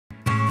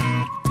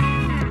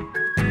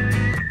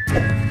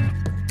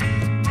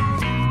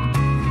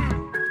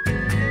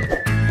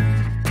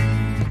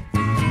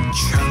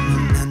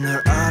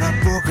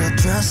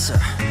않았어.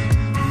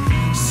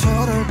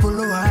 서로를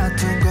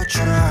불러왔던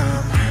것처럼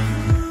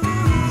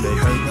내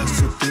혈관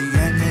속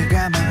뒤에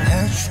네가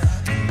말해줘.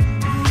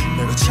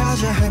 내가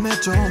찾아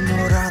헤맸던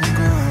너라는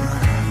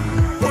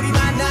걸. 우리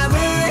만남을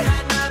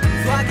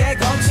수학의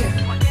공식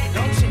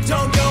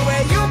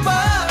종교의 유머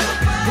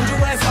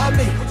우주의 선미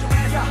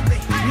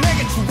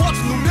내게 주어진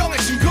운명의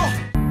증거.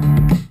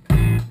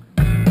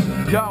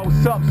 Yo,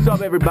 what's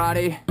up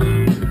everybody?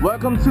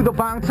 Welcome to the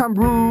방탄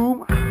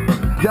room.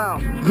 Yo,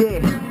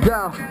 yeah,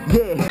 yo,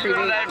 yeah.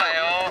 날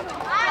봐요.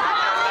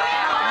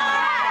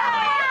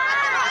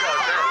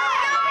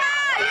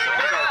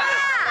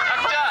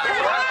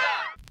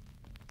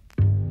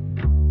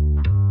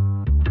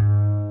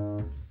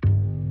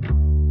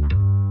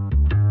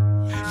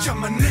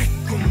 야마 내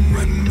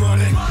꿈은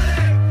뭐래?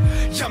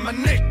 야마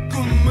내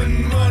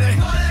꿈은 뭐래?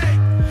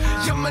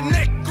 야마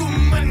내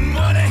꿈은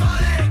뭐래?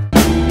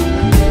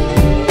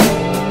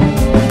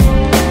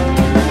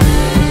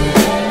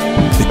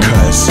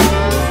 Because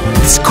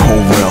this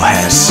cold world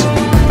has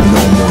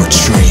no more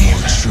dream.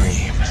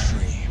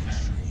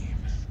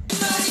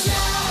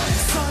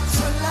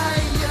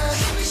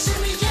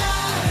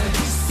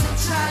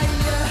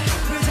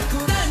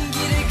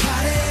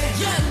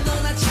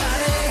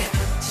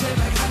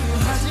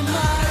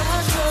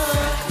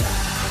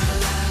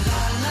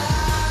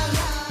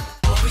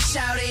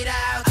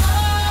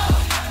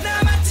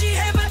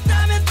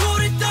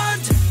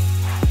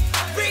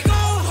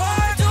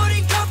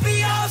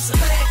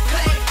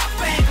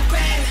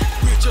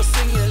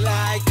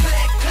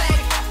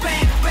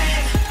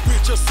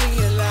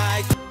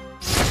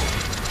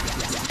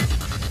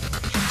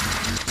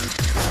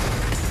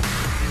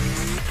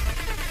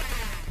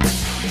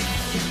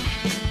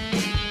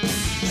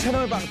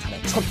 채널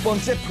방탄의 첫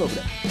번째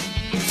프로그램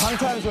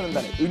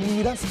방탄소년단의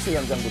은밀한 숙소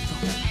현장부터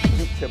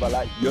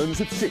유쾌발랄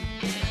연습실.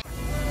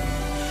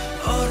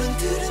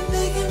 어른들은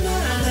내게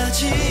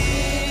말하지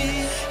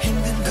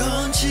힘든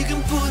건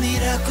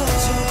지금뿐이라고.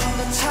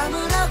 조금만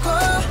참으라고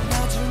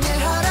나중에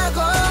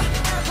하라고.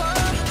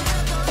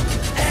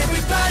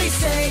 Everybody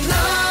say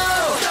no.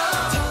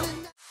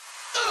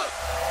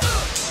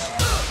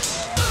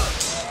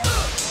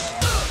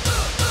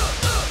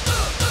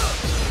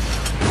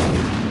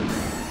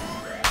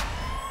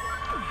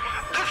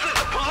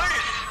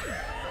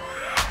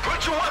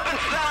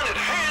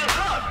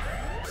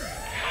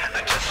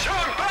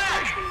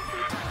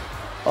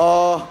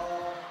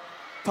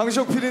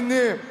 방시혁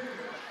PD님,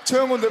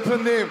 최영훈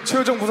대표님,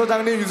 최효정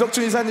부사장님,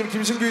 유석준 이사님,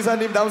 김신규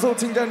이사님, 남성호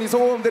팀장님,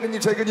 송호범 대리님,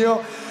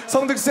 재근이요,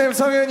 성득쌤,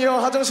 성현이요,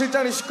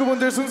 하정실장님,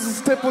 식구분들, 순수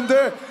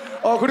스태프분들,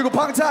 그리고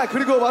방탄,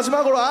 그리고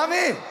마지막으로 아미!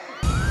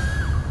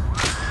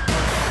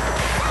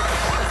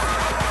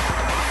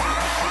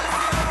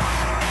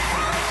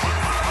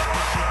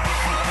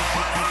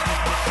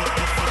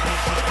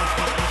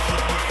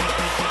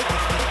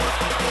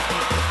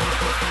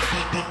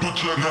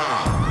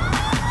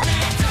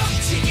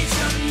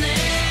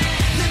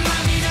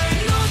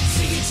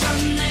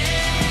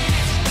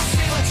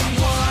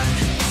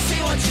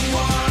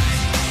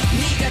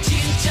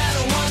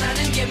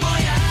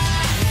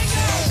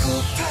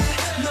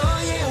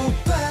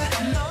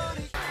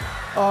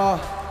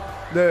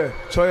 네,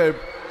 저의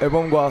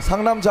앨범과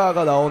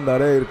상남자가 나온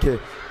날에 이렇게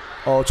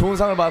좋은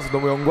상을 받아서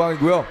너무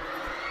영광이고요.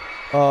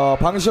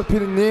 방시혁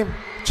PD님,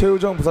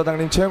 최우정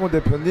부사장님, 최영훈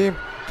대표님,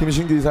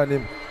 김신규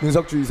이사님,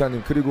 윤석주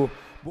이사님, 그리고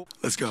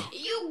Let's go.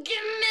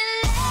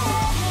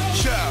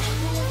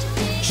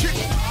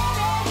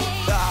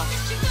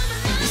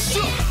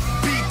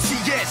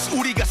 BTS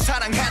우리가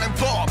사랑하는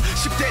법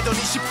 10대던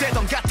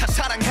 20대던 같아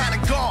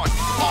사랑하는 건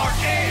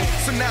RM.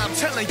 So now I'm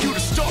telling you the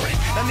story.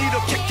 난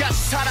이렇게까지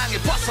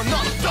사랑해봤어 넌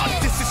어떠니?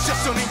 This is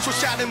just an intro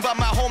shot by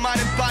my whole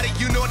mind and body.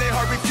 You know they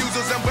heard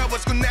refusals and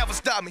rebels could never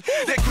stop me.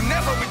 They could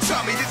never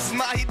return me. This is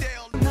my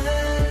ideal.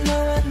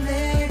 너와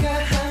내가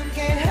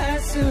함께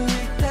할 수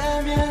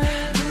있다면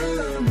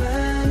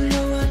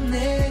너와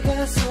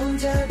내가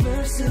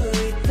손잡을 수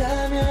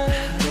있다면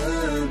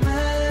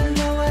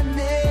너와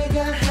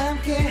내가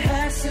함께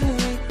할 수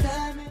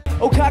있다면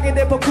오카게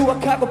내僕は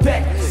過去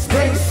ペイ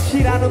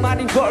知らぬ間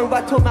にゴール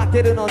は止まっ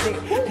てるのに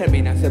ヘル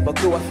ミナス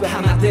僕は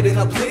ハマってる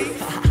の Please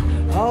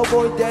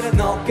覚えてる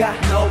のか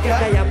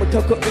悩む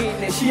とこいい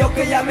ねしよう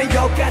かやめよ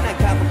うかなん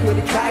かも繰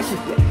り返し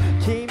て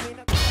君の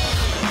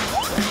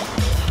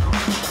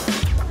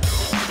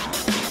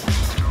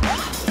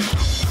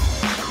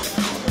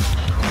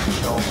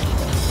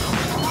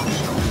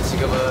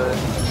지금은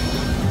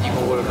이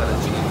곡을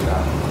가는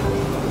중입니다.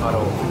 바로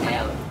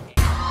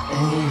Oh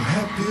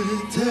happy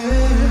day,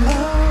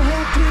 oh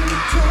happy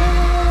day,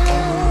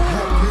 oh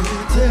happy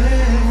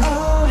day,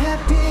 oh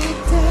happy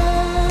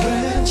day.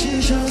 When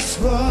Jesus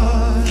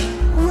was,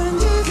 when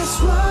Jesus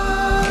was,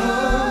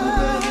 oh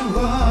when he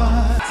was.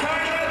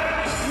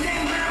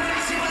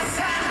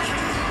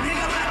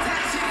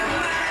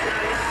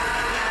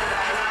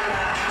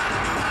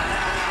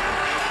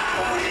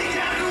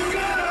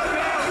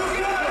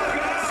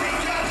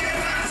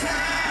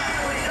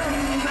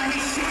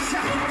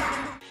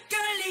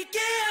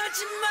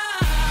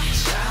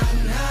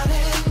 장난해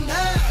나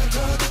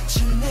도대체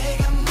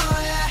내가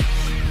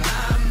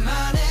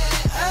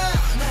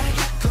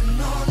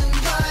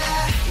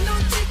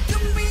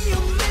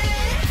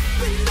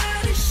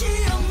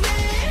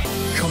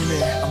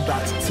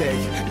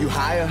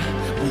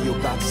fire. We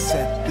about to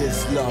set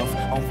this love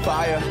on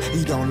fire.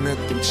 이런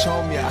느낌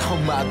처음이야.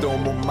 엄마도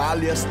못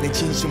말렸어. 내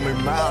진심을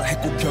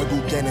말했고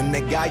결국에는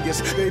내가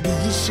yes. Baby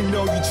you should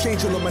know you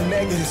change all of my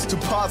negatives to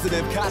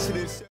positive.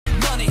 가시를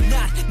Money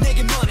난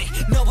내게 money.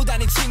 너보다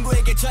네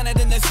친구에게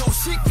전해든 내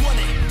소식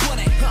원해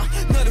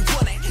너를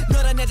원해.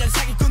 너란 여자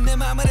사기꾼 내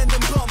맘을 흔든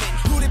범인.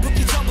 불이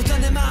붙기 전부터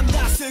내 맘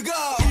다 쓰고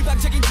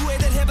일방적인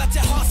구애를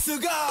해봤자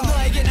헛수고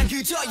너에게 난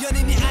그저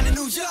연인이 아닌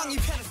우정이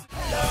편해.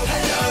 Hello,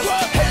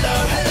 hello,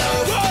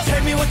 hello.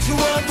 Tell me what you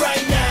want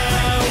right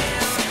now.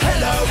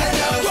 Hello,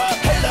 hello,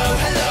 hello,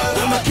 hello.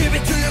 I'ma give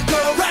it to you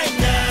girl right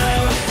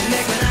now.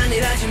 내 건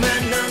아니라지만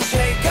넌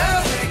최고.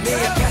 네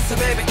앞에서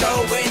baby go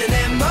in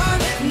and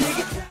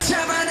내게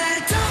잡아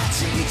날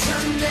덮치기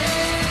전에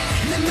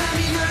내 맘이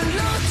널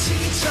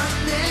놓치기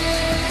전에.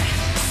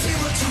 See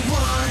what you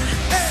want,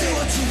 see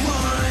what you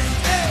want.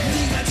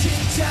 네가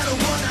진짜로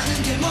원하는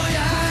게 뭐야.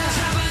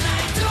 잡아 날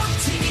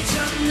덮치기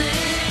전에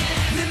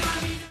내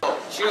맘이.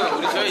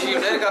 지금 저희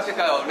지금 레드 카페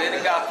가요.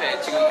 레드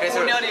카페 지금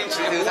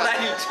소년일체,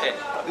 모난일체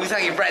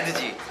의상이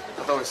레드지.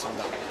 갔다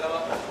오겠습니다.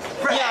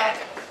 레드.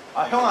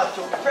 아 형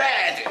왔죠?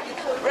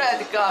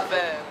 레드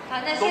카페.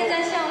 好，那现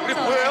在是我们走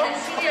来的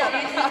新的乐队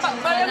组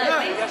合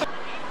呢。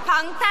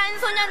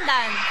 방탄소년단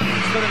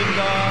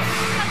축하드립니다.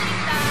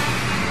 축하드립니다.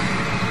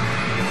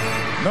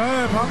 네,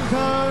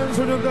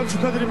 방탄소년단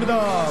축하드립니다.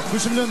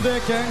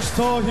 90년대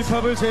갱스터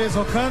힙합을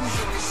재해석한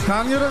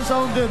강렬한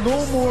사운드의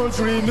No More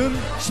Dream은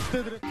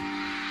 10대들의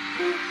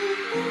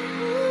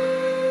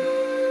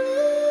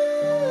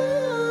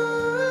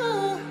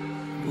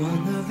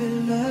Wanna be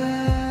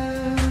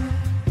loved,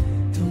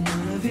 don't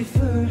wanna be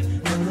first,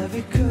 wanna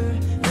be cool,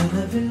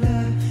 wanna be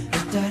loved.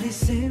 If that is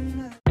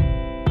same.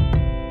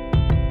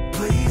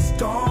 Please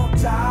don't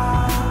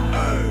die.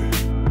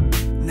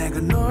 내가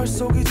널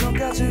속이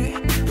전까지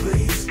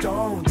Please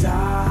don't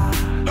die.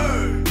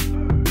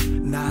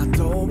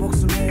 나도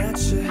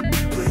복수해야지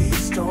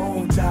Please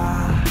don't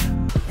die.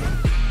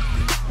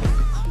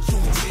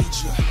 You're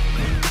danger.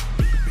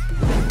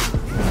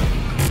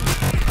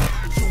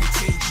 You're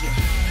danger.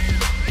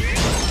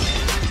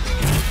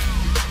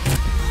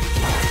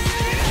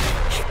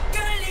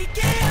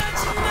 헷갈리게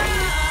하지 마.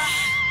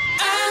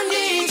 I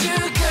need you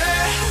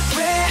girl. 왜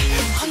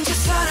혼자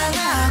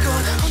사랑하고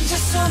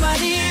혼자서만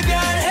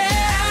이별해.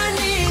 I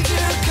need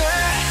you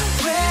girl.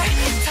 왜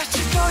다칠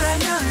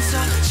거라면서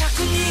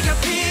자꾸 네가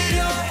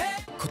필요해.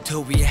 코트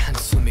위에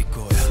한숨이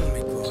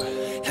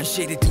고여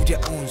현실이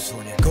두려운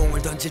소년.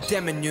 공을 던질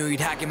때면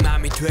유일하게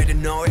맘이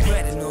되는 너야.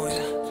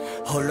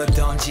 홀로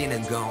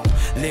던지는 건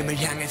림을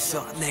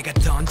향해서 내가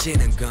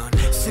던지는 건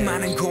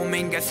수많은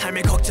고민과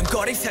삶의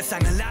걱정거리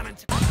세상을 나는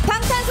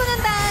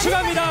방탄소년단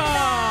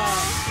축하합니다.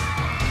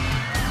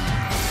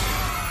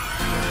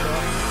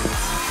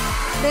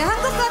 네,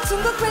 한국과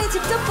중국 팬이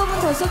직접 뽑은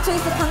더쇼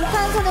초이스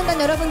방탄소년단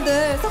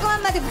여러분들 소감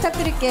한마디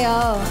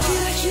부탁드릴게요.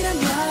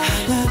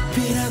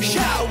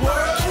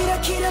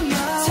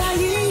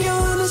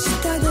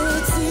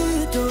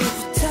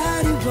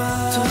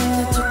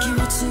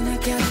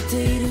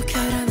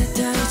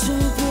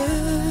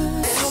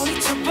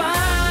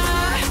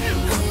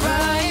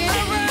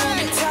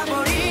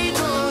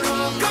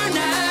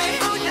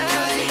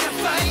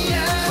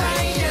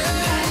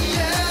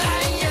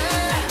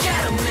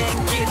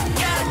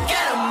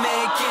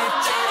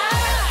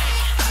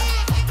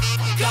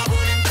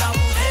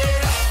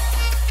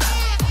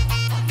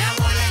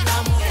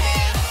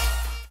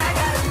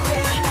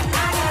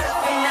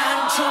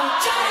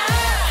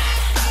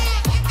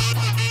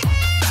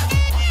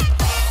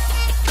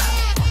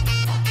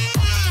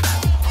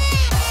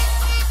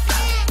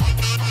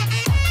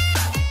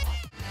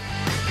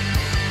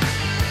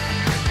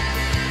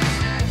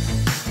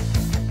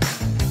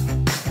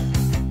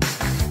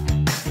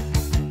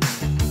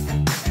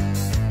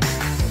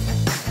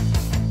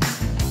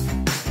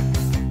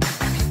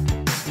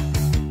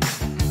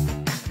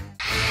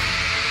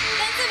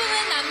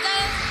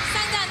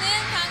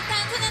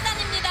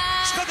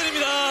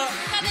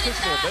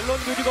 멜론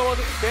뮤직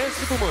어워드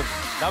댄스 부문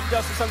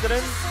남자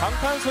수상자는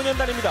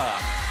방탄소년단입니다.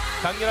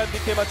 강렬한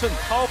비트에 맞춘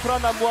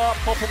파워풀한 안무와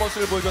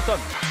퍼포먼스를 보여줬던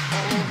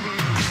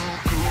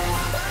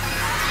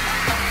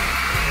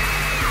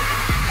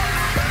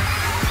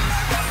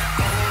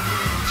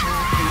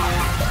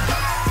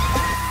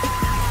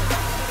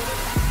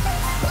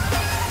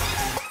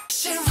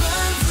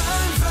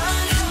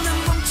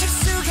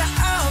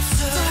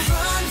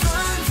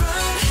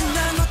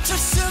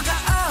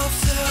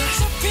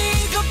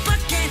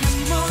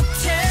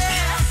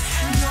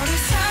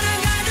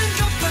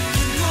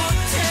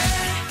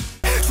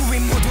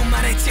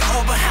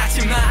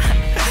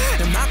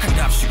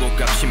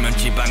값이면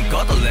집안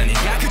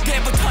거덜내니까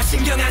그때부터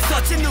신경 안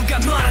썼지 누가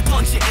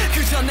말하던지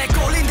그저 내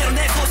꼴린 대로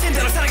내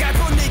소신대로 살아갈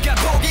뿐 네가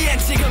보기엔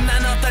지금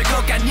난 어떨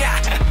것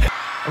같냐.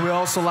 We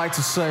also like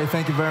to say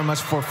thank you very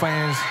much for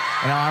fans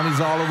and armies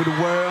all over the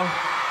world.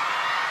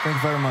 Thank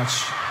you very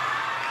much.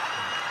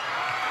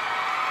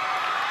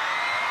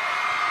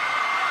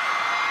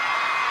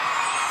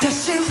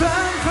 다시 run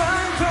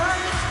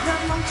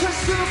난 멈출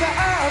수가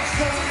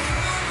없어.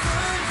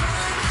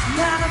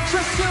 난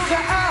어쩔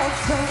수가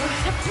없어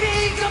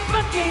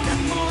이것밖에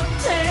난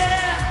못해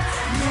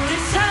너를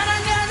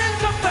사랑하는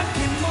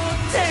것밖에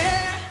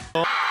못해.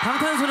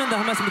 방탄소년단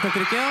한 말씀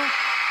부탁드릴게요.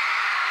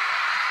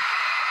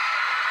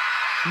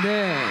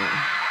 네,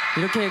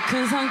 이렇게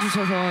큰 상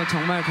주셔서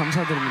정말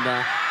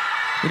감사드립니다.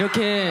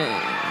 이렇게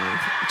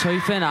저희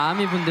팬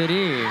아미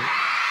분들이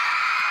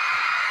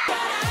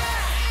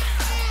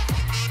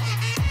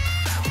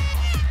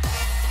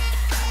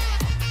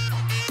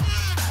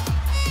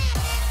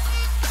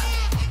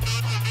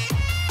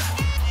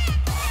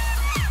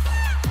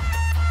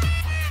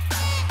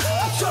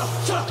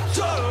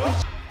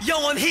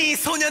영원히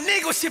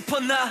소년이고 싶어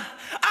나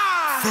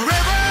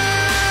Forever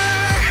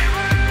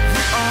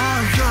we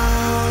are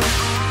young.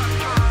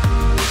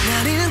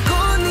 나리는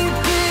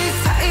꽃잎이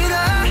사이로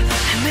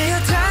헤매어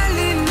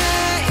달린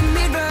내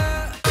미러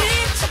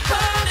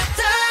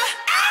미쳐버렸다.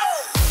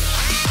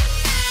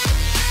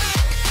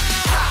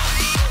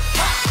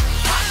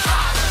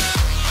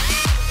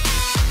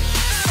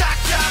 싹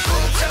다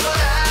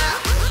붙여버려.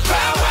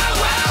 Wow wow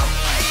wow.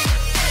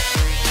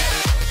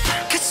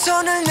 그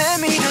손을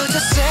내밀어줘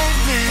save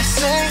me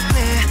save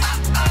me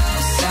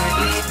save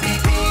me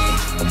baby.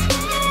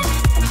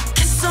 그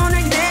손을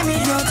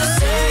내밀어줘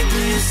save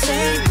me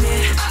save me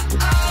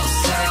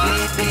save me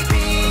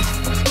baby.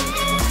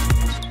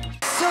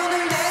 손을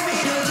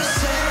내밀어줘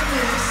save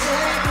me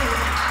save me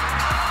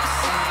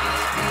save me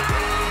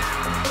baby.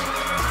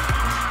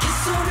 그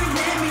손을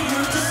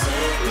내밀어줘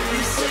save me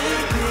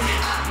save me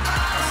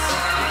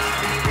save me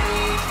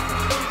baby.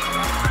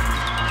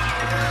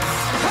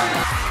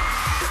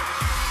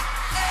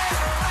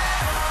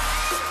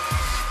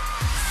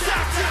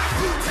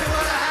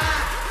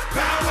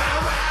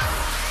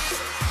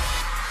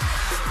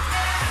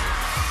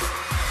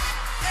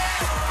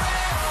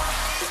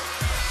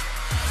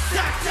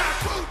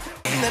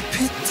 내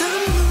피땀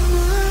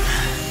눈물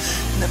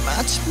내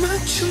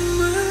마지막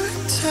춤을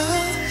다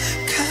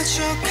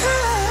가져가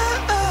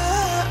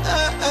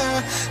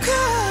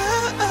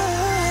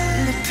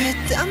내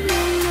피땀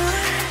눈물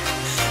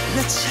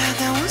내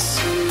차가운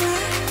숨을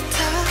다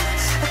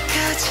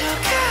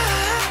가져가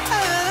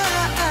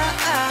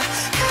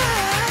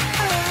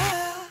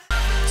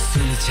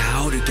숨이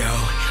차오르고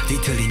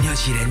뒤틀린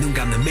현실에 눈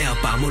감는 매일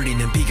밤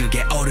울리는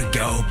비극에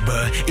오르고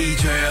But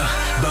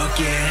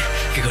잊어먹게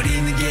그걸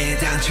잊는 게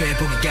당초에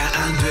보기가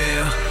안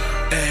돼요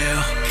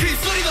그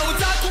소리 너무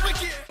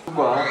달콤했기에.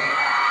 과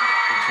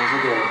전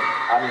세계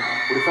아니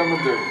우리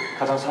팬분들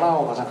가장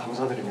사랑하고 가장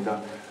감사드립니다.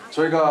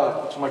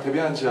 저희가 정말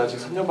데뷔한 지 아직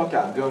 3년밖에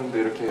안 되었는데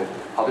이렇게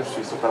받을 수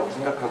있었다고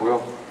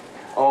생각하고요.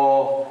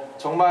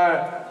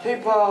 정말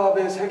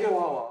K-팝의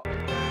세계화와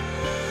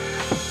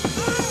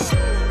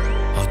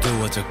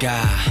어두워져가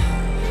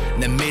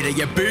내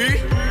미래의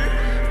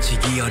불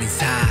지기 어린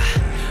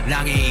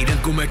사랑에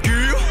이른 꿈의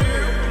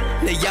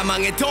귤내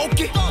야망의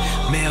도끼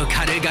매어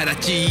칼을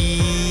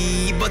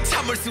갈았지 뭐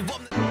참을 수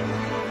없는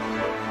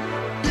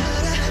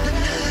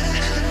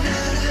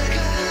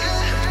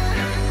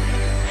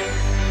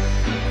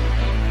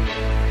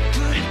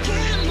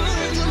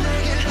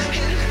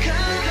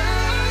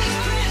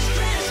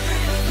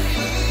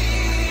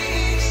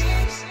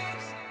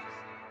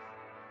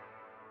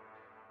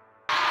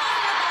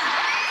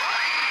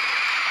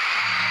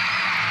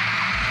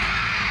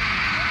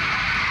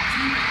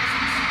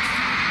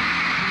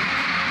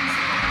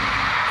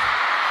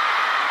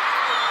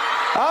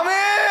아미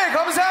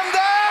감사합니다.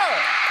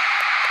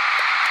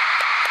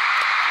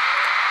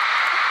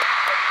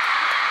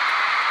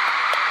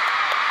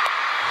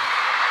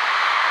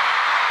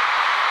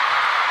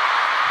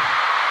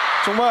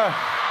 정말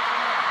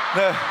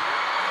네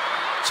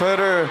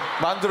저희를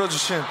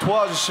만들어주신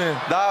도와주신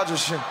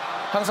낳아주신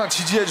항상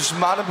지지해주신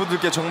많은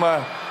분들께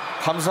정말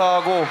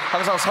감사하고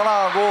항상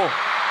사랑하고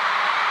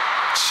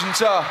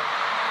진짜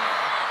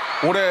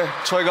올해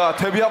저희가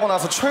데뷔하고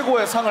나서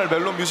최고의 상을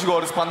멜론 뮤직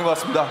어워드에서 받는 것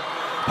같습니다.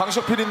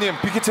 방시혁 PD님,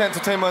 빅히트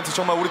엔터테인먼트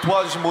정말 우리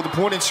도와주신 모든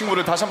부모님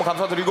친구들 다시 한번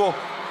감사드리고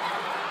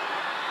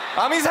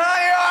아미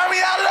사랑해요. 아미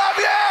I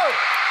love you.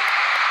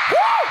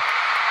 Woo!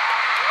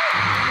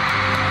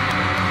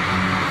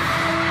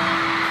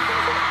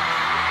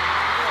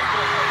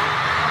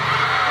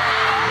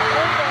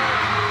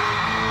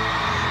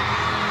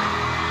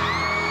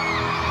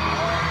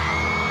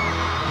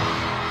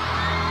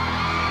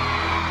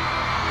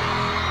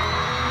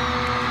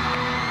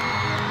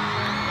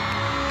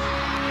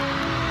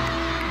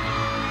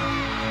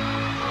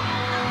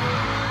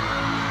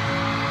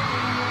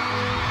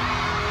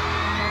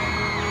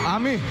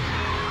 아미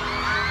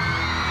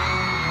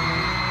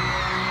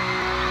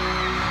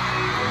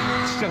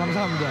진짜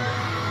감사합니다.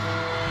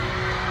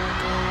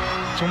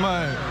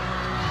 정말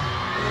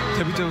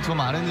데뷔 때부터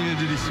많은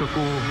일들이 있었고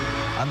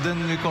안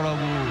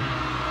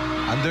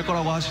될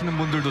거라고 하시는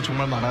분들도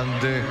정말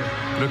많았는데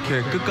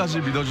이렇게 끝까지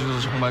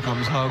믿어주셔서 정말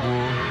감사하고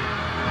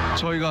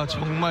저희가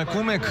정말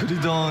꿈에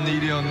그리던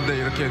일이었는데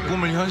이렇게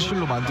꿈을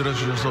현실로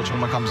만들어주셔서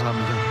정말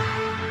감사합니다.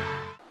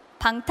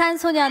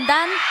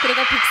 방탄소년단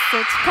그리고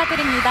빅스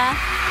축하드립니다.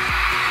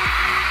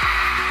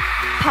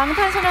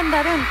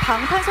 방탄소년단은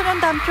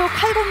방탄소년단표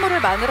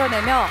칼군무를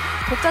만들어내며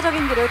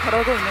독자적인 길을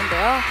걸어오고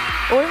있는데요.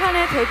 올 한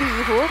해 데뷔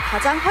이후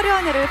가장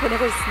화려한 해를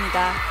보내고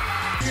있습니다.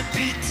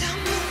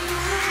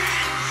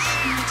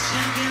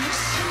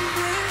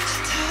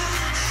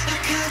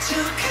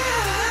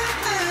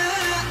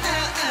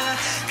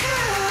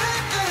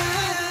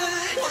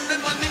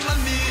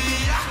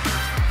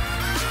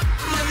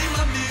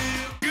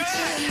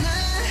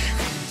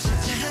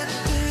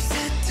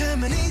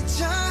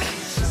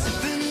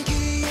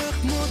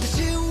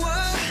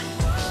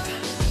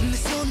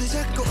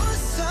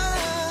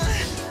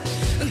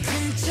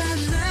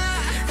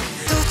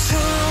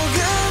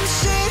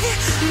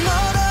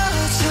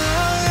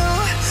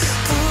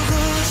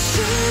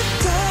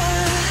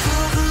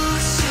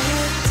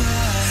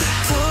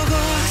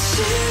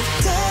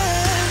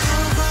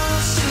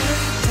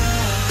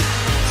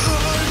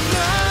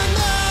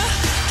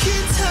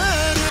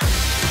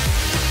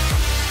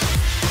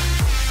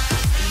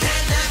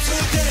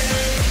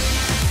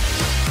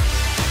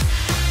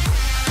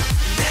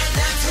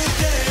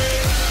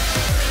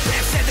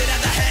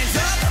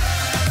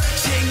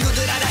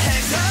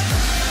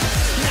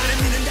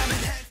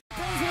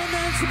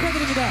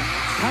 축하드립니다.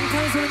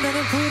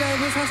 방탄소년단은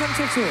브이라이브 사상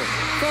최초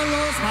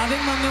팔로워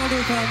 400만 명을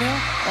돌파하며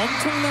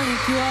엄청난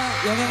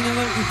인기와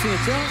영향력을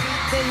입증했죠.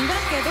 네, 이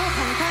밖에도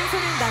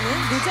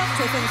방탄소년단은 누적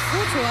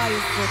재생수, 좋아요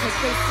수,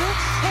 댓글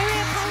수, 해외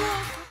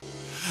팔로워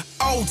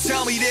Oh,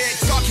 tell me that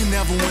talk can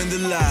never win the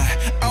lie.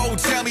 Oh,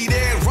 tell me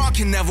that rock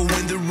can never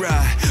win the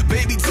ride.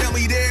 Baby, tell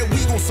me that we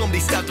gon' someday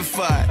stop the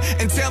fight.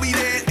 And tell me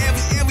that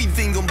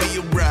everything gon'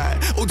 be alright.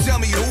 Oh, tell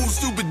me who's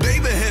stupid,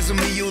 baby, has a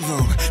meal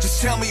though.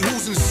 Just tell me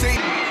who's insane.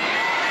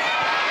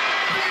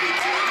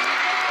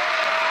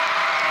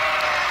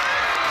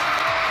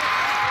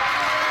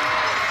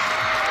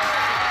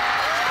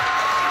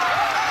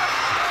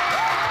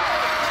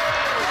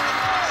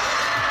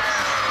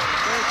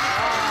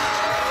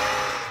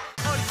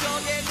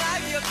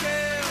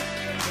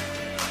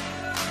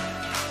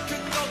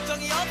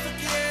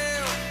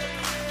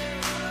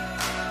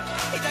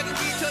 이 작은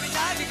기철이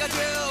날개가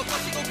되어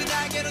거시고 그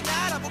날개로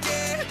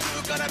날아보게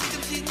죽을 거라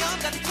믿음 신념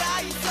가득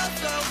차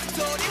있었어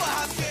소리와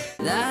함께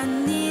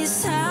난 네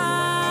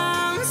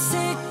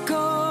상세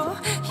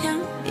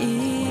고향이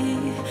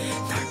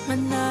널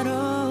만나러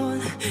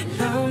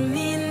Love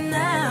me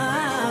now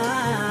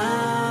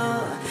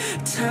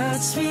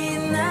Touch me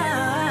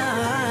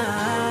now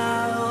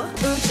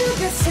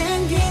우주가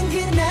생긴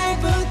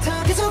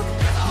그날부터 계속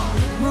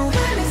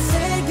무한의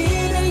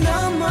세기를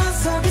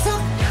넘어서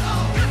계속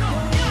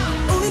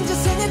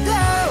생에도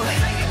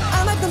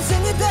아마도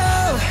생에도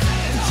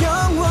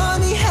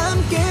영원히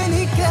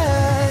함께니까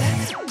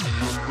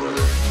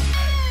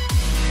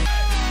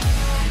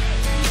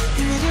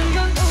이런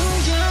건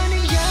우연이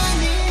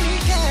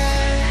아니니까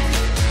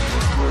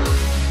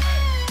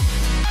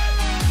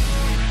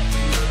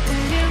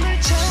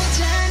이름을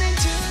찾아낸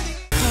둘이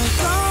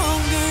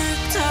허공을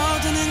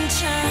떠도는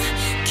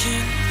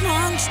작은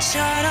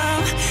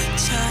먼지처럼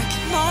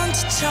작은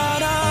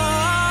먼지처럼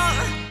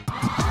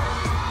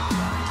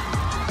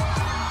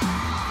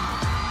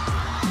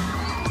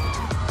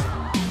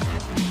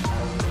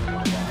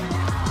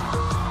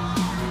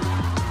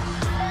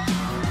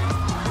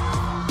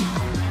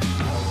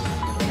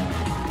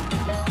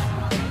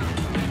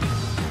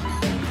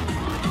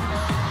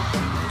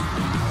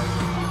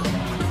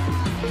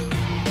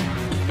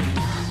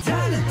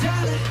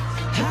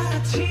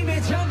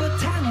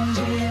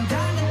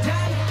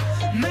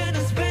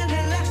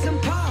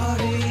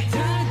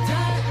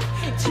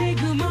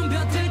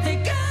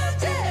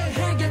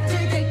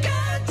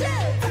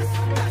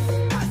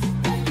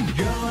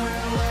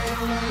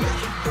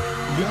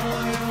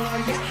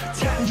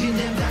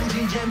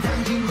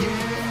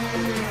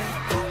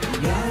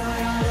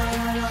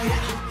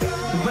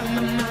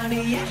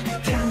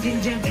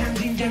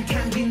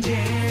탕진잼